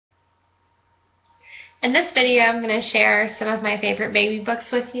In this video, I'm going to share some of my favorite baby books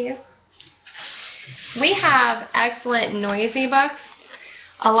with you. We have excellent noisy books.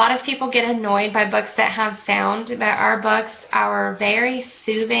 A lot of people get annoyed by books that have sound, but our books are very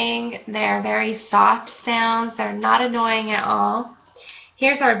soothing. They're very soft sounds. They're not annoying at all.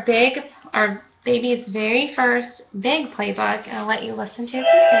 Here's our baby's very first big playbook, and I'll let you listen to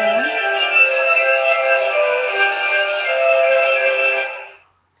the sound.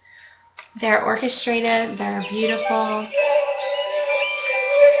 They're orchestrated, they're beautiful.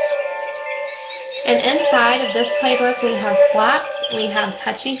 And inside of this playbook we have flaps, we have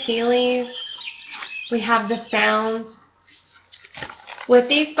touchy-feelies, we have the sounds. With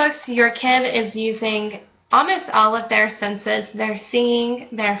these books, your kid is using almost all of their senses. They're seeing,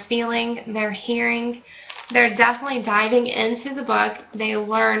 they're feeling, they're hearing. They're definitely diving into the book. They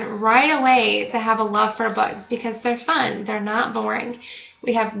learn right away to have a love for books because they're fun. They're not boring.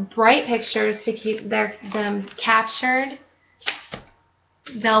 We have bright pictures to keep them captured.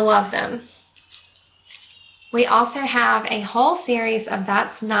 They'll love them. We also have a whole series of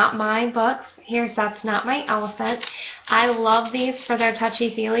That's Not My books. Here's That's Not My Elephant. I love these for their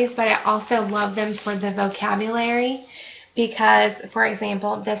touchy-feelies, but I also love them for the vocabulary because, for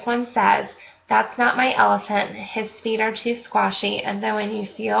example, this one says, "That's not my elephant, his feet are too squashy," and then when you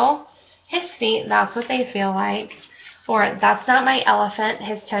feel his feet, that's what they feel like. Or, "That's not my elephant,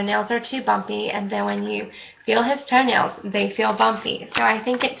 his toenails are too bumpy," and then when you feel his toenails, they feel bumpy. So I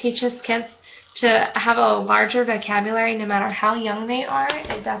think it teaches kids to have a larger vocabulary no matter how young they are.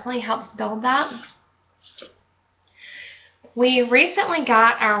 It definitely helps build that. We recently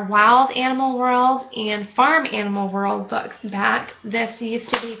got our Wild Animal World and Farm Animal World books back. This used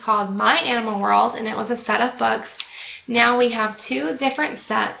to be called My Animal World, and it was a set of books. Now we have two different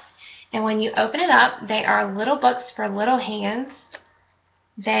sets, and when you open it up, they are little books for little hands.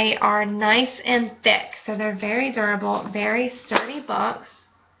 They are nice and thick, so they're very durable, very sturdy books.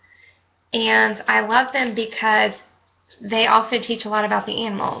 And I love them because they also teach a lot about the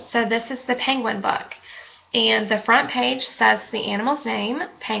animals. So this is the penguin book. And the front page says the animal's name,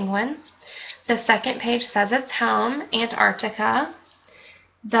 penguin. The second page says its home, Antarctica.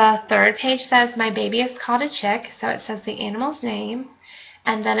 The third page says my baby is called a chick, so it says the animal's name.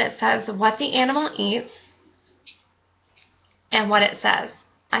 And then it says what the animal eats and what it says.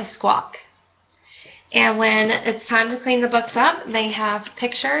 I squawk. And when it's time to clean the books up, they have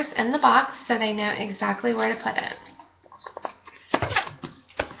pictures in the box so they know exactly where to put it.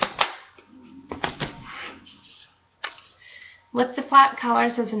 Lift the Flap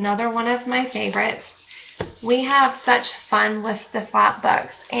Colors is another one of my favorites. We have such fun with the flap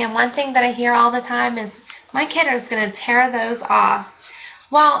books. And one thing that I hear all the time is, my kid is going to tear those off.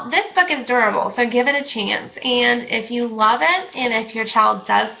 Well, this book is durable, so give it a chance. And if you love it, and if your child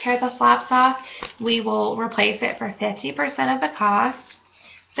does tear the flaps off, we will replace it for 50% of the cost.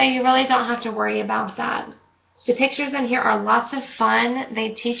 So you really don't have to worry about that. The pictures in here are lots of fun.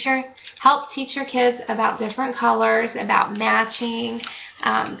 They help teach your kids about different colors, about matching,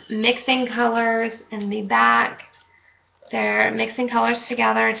 mixing colors in the back. They're mixing colors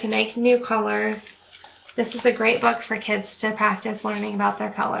together to make new colors. This is a great book for kids to practice learning about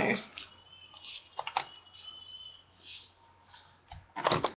their colors.